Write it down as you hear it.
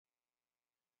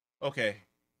Okay,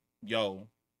 yo,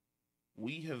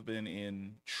 we have been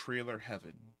in trailer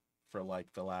heaven for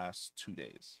like the last 2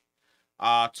 days.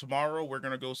 Tomorrow we're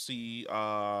gonna go see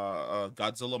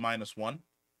Godzilla minus one.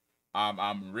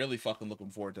 I'm really fucking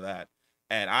looking forward to that,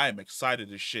 and I am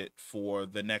excited as shit for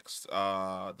the next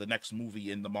movie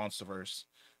in the MonsterVerse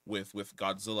with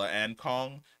Godzilla and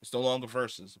Kong. It's no longer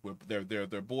versus.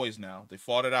 They're boys now. They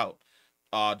fought it out.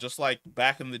 Just like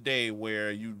back in the day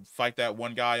where you fight that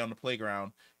one guy on the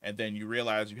playground and then you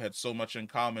realize you had so much in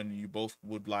common, you both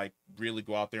would like really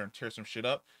go out there and tear some shit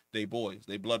up. They boys,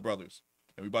 they blood brothers,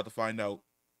 and we about to find out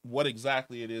what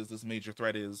exactly it is this major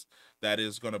threat is that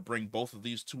is going to bring both of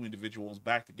these two individuals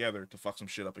back together to fuck some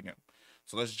shit up again.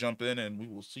 So let's jump in and we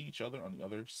will see each other on the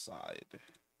other side.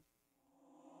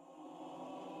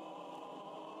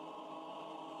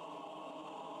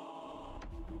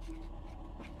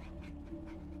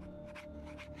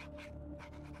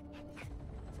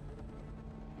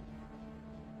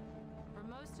 For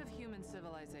most of human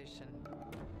civilization,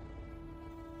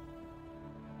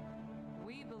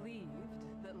 we believed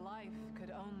that life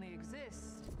could only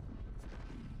exist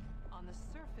on the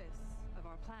surface of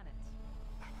our planet.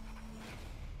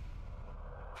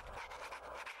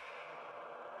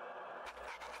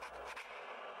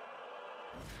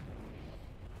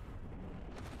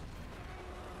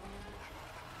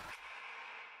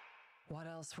 What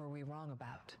else were we wrong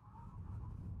about?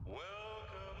 Welcome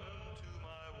to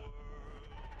my world.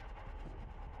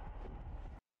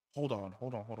 Hold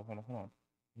on.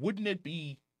 Wouldn't it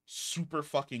be super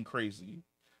fucking crazy?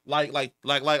 I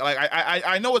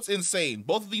know it's insane.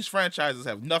 Both of these franchises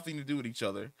have nothing to do with each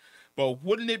other, but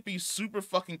wouldn't it be super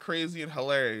fucking crazy and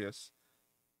hilarious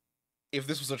if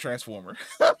this was a Transformer?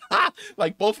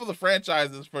 Like both of the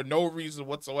franchises, for no reason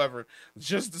whatsoever,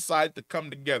 just decide to come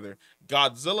together.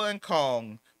 Godzilla and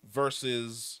Kong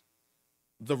versus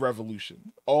the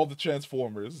Revolution. All the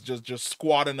Transformers just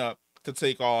squatting up to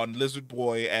take on Lizard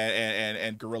Boy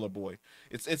and Gorilla Boy.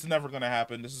 It's never gonna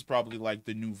happen. This is probably like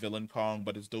the new villain Kong,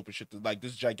 but it's dope as shit. Like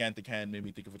this gigantic hand made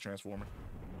me think of a Transformer.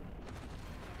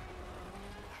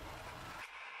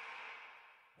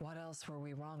 What else were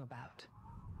we wrong about?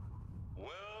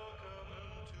 Welcome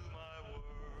to my world.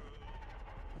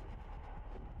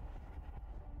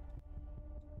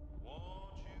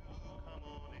 Won't you come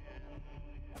on in?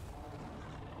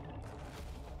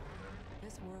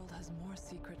 This world has more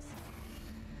secrets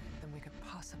than we could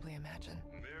possibly imagine.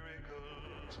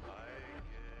 Miracles I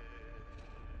get.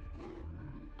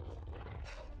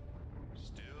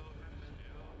 Still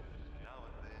now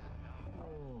and then.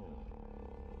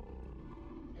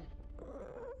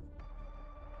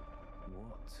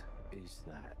 What is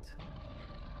that?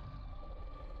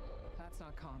 That's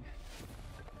not Kong.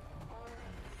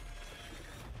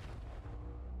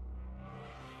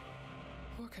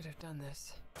 Who could have done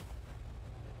this?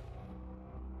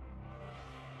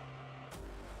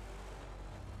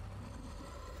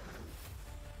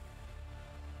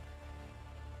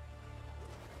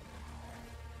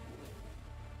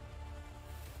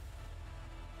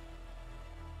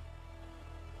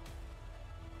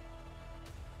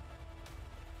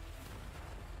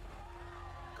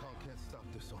 Kong can't stop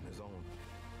this on his own.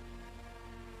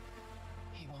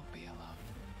 He won't be alone.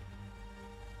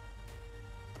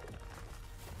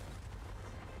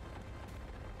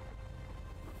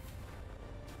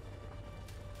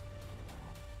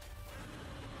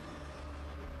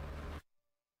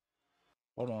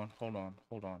 Hold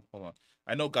on.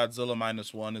 I know Godzilla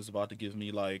minus one is about to give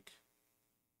me like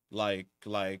that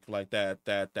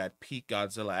peak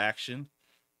Godzilla action,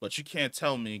 but you can't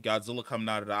tell me Godzilla coming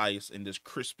out of the ice in this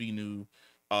crispy new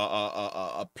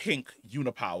pink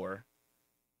unipower.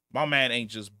 My man ain't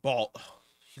just bald.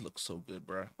 He looks so good,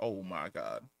 bro. Oh my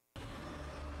god.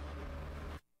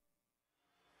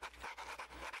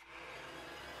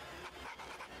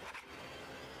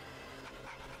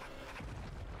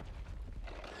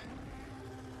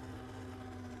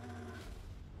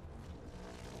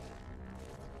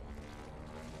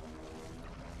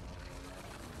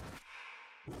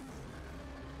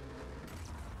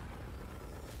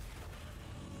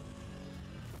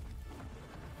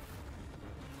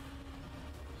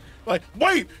 Like,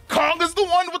 wait, Kong is the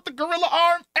one with the gorilla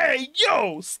arm? Hey,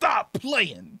 yo, stop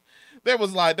playing. There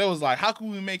was like, how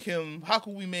can we make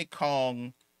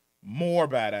Kong more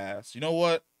badass? You know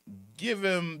what? Give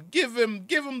him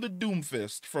the Doom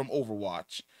Fist from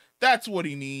Overwatch. That's what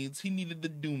he needs. He needed the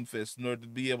Doom Fist in order to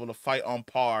be able to fight on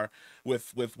par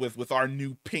with our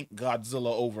new pink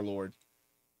Godzilla overlord.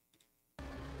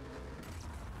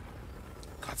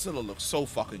 Godzilla looks so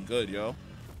fucking good, yo.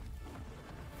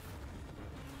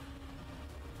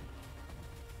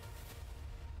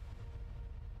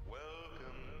 Welcome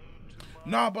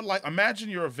Nah, but like imagine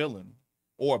you're a villain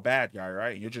or a bad guy,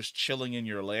 right? You're just chilling in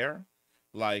your lair,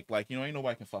 like you know, ain't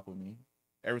nobody can fuck with me.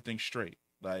 Everything's straight.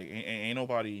 Like ain't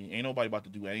nobody about to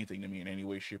do anything to me in any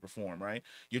way, shape, or form, right?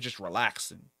 You're just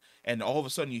relaxing, and all of a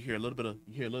sudden you hear a little bit of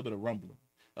rumbling,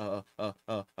 a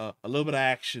little bit of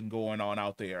action going on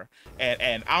out there,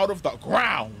 and out of the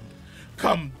ground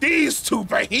come these two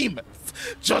behemoths.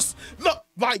 Just look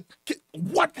like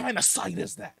what kind of sight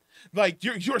is that? Like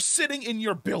you're sitting in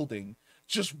your building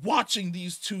just watching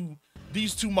these two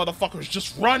motherfuckers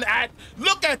just run at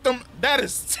look at them. That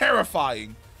is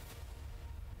terrifying.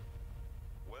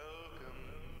 Welcome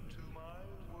to my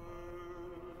world.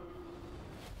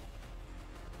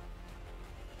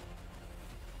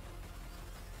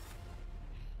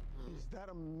 Is that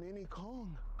a mini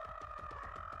Kong?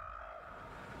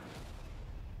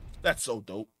 That's so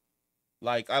dope.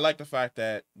 Like I like the fact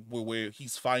that where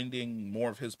he's finding more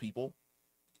of his people.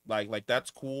 Like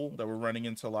that's cool that we're running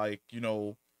into like, you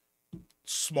know,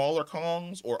 smaller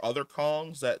Kongs or other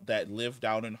Kongs that live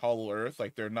down in Hollow Earth.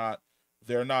 Like they're not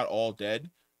all dead.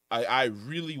 I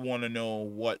really want to know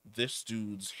what this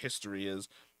dude's history is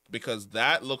because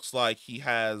that looks like he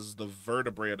has the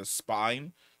vertebrae or the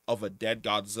spine of a dead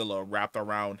Godzilla wrapped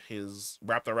around his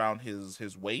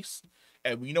waist.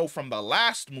 And we know from the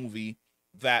last movie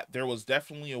that there was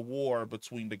definitely a war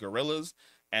between the gorillas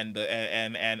and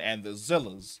the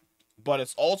Zillas. But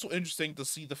it's also interesting to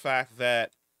see the fact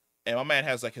that and my man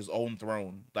has like his own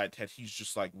throne that he's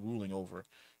just like ruling over.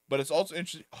 But it's also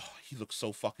interesting. Oh, he looks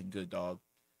so fucking good, dog.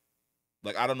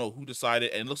 Like I don't know who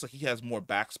decided, and it looks like he has more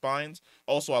back spines.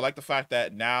 Also, I like the fact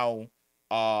that now,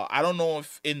 I don't know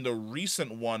if in the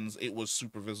recent ones it was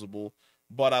super visible,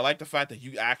 but I like the fact that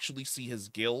you actually see his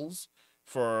gills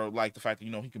for like the fact that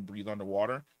you know he can breathe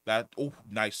underwater. That oh,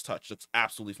 nice touch. That's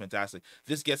absolutely fantastic.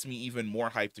 This gets me even more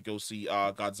hyped to go see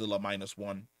Godzilla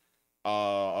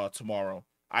 -1 tomorrow.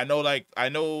 I know like a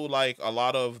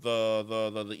lot of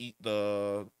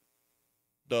the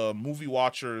movie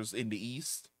watchers in the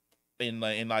East in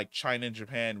like China and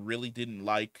Japan really didn't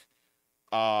like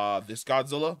this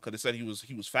Godzilla because they said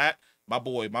he was fat. My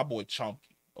boy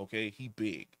chunky, okay? He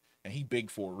big and he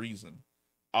big for a reason.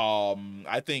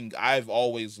 I think I've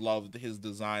always loved his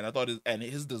design. I thought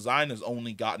his design has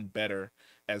only gotten better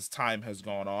as time has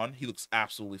gone on. He looks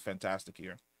absolutely fantastic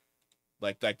here.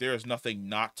 Like there is nothing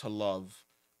not to love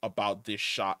about this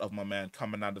shot of my man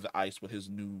coming out of the ice with his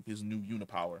new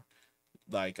unipower.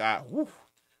 Like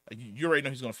you already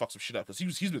know he's gonna fuck some shit up because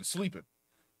he's been sleeping.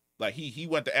 Like he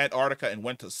went to Antarctica and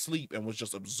went to sleep and was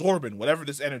just absorbing whatever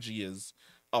this energy is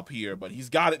up here. But he's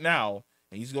got it now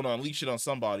and he's gonna unleash it on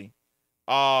somebody.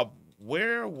 Uh,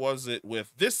 where was it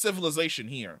with this civilization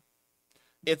here?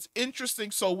 It's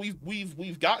interesting. So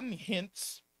we've gotten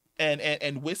hints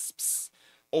and wisps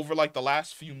over like the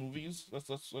last few movies. Let's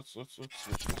switch this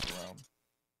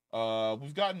around.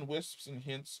 We've gotten wisps and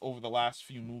hints over the last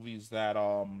few movies that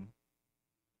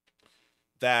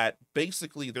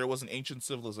basically there was an ancient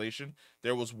civilization.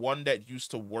 There was one that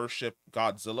used to worship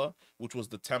Godzilla, which was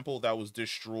the temple that was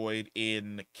destroyed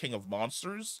in King of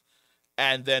Monsters.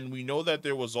 And then we know that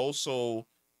there was also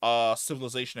a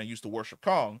civilization that used to worship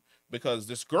Kong because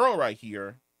this girl right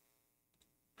here,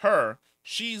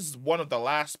 she's one of the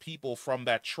last people from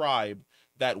that tribe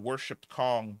that worshipped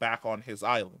Kong back on his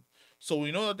island. So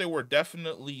we know that there were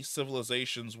definitely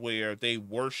civilizations where they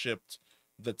worshipped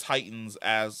the Titans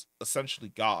as essentially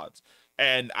gods.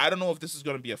 And I don't know if this is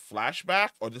going to be a flashback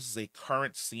or this is a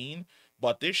current scene,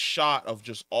 but this shot of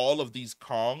just all of these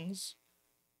Kongs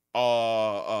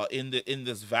in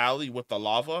this valley with the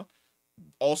lava.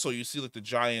 Also, you see like the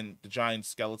giant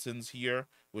skeletons here,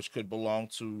 which could belong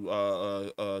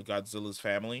to Godzilla's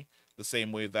family, the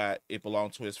same way that it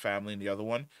belonged to his family in the other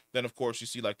one. Then, of course, you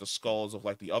see like the skulls of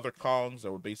like the other Kongs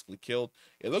that were basically killed.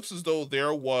 It looks as though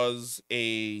there was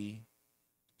a.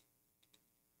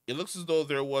 It looks as though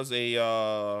there was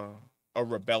a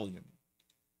rebellion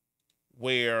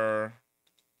where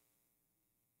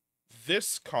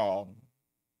this Kong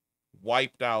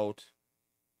wiped out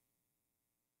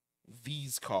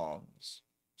these Kongs.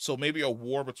 So maybe a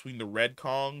war between the red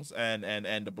Kongs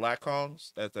and the black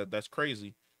Kongs. That's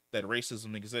crazy that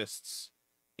racism exists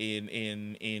in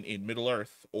Middle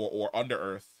Earth or Under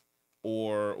Earth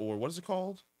or what is it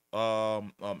called?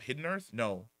 Hidden Earth?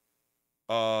 No.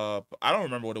 I don't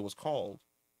remember what it was called.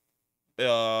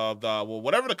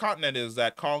 Whatever the continent is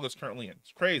that Kong is currently in.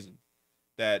 It's crazy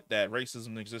that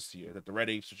racism exists here. That the red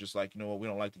apes are just like, you know what, we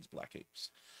don't like these black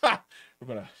apes. Ha!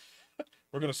 We're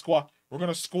gonna squat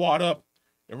up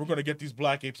and we're gonna get these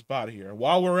black apes up out of here. And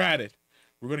while we're at it,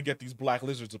 we're gonna get these black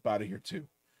lizards up out of here too.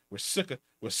 We're sick of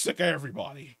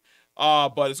everybody.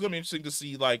 But it's gonna be interesting to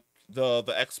see like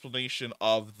the explanation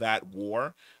of that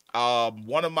war.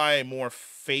 One of my more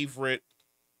favorite.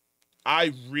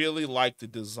 I really like the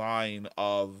design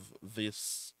of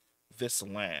this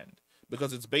land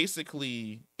because it's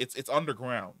basically it's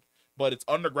underground, but it's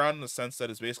underground in the sense that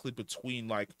it's basically between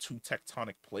like two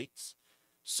tectonic plates.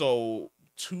 So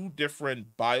two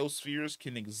different biospheres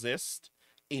can exist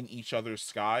in each other's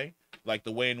sky. Like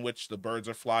the way in which the birds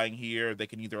are flying here, they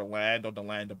can either land on the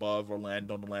land above or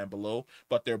land on the land below,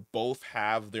 but they both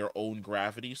have their own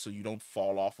gravity, so you don't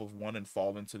fall off of one and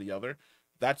fall into the other.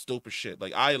 That's dope as shit.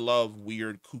 Like I love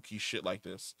weird, kooky shit like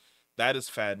this. That is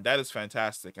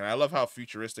fantastic, and I love how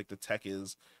futuristic the tech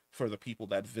is for the people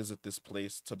that visit this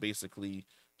place to basically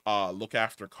look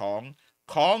after Kong.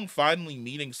 Kong finally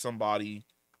meeting somebody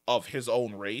of his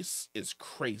own race is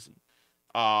crazy.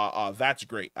 That's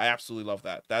great. I absolutely love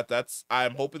that. That's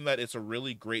I'm hoping that it's a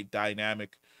really great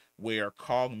dynamic where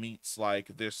Kong meets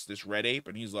like this red ape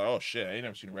and he's like, oh shit, I ain't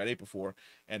never seen a red ape before.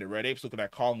 And the red ape's looking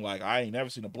at Kong like, I ain't never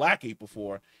seen a black ape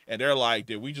before. And they're like,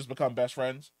 did we just become best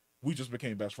friends? We just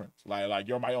became best friends. Like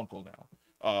you're my uncle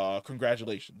now.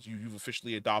 Congratulations. You've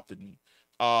officially adopted me.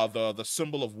 The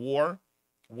symbol of war,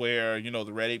 where, you know,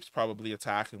 the red apes probably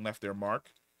attacked and left their mark.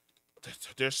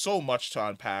 There's so much to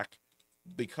unpack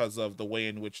because of the way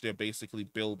in which they're basically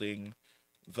building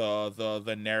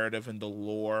the narrative and the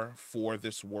lore for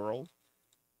this world.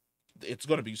 It's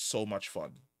gonna be so much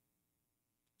fun.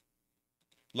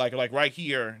 Like right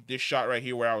here, this shot right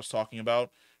here where I was talking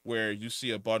about, where you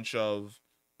see a bunch of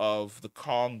the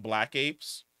Kong black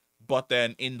apes, but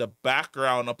then in the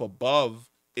background up above,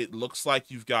 it looks like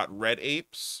you've got red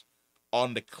apes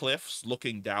on the cliffs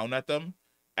looking down at them,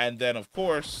 and then of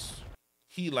course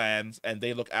he lands and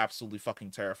they look absolutely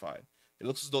fucking terrified. It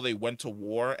looks as though they went to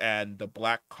war and the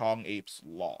black Kong apes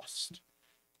lost.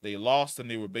 They lost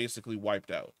and they were basically wiped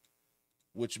out,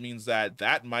 which means that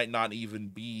that might not even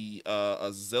be a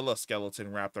Zilla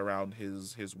skeleton wrapped around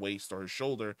his waist or his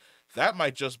shoulder. That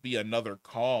might just be another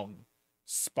Kong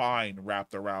spine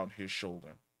wrapped around his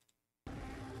shoulder.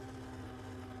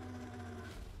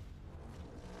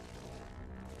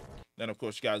 Then of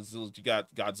course you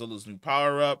got Godzilla's new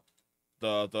power up.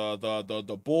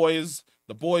 The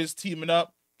boys teaming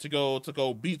up to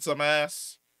go beat some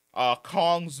ass.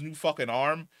 Kong's new fucking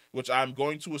arm, which I'm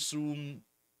going to assume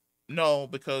no,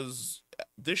 because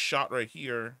this shot right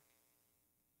here,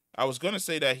 I was gonna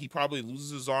say that he probably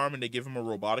loses his arm and they give him a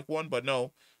robotic one, but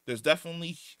no, there's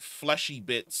definitely fleshy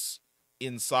bits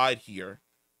inside here.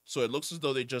 So it looks as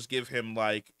though they just give him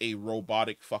like a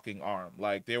robotic fucking arm.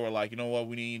 Like they were like, you know what,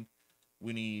 we need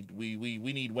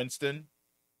Winston,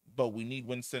 but we need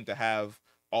Winston to have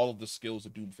all of the skills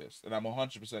of Doomfist, and I'm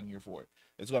 100% here for it.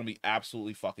 It's gonna be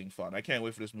absolutely fucking fun. I can't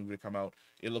wait for this movie to come out.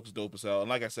 It looks dope as hell, and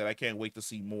like I said, I can't wait to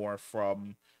see more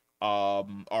from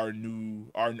our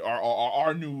new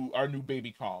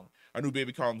baby Kong. Our new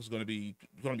baby Kong is gonna be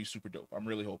super dope. I'm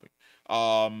really hoping.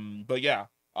 But yeah.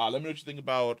 Let me know what you think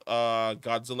about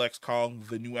Godzilla X Kong: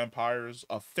 The New Empire's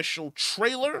official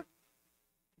trailer,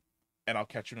 and I'll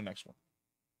catch you in the next one.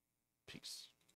 Peace.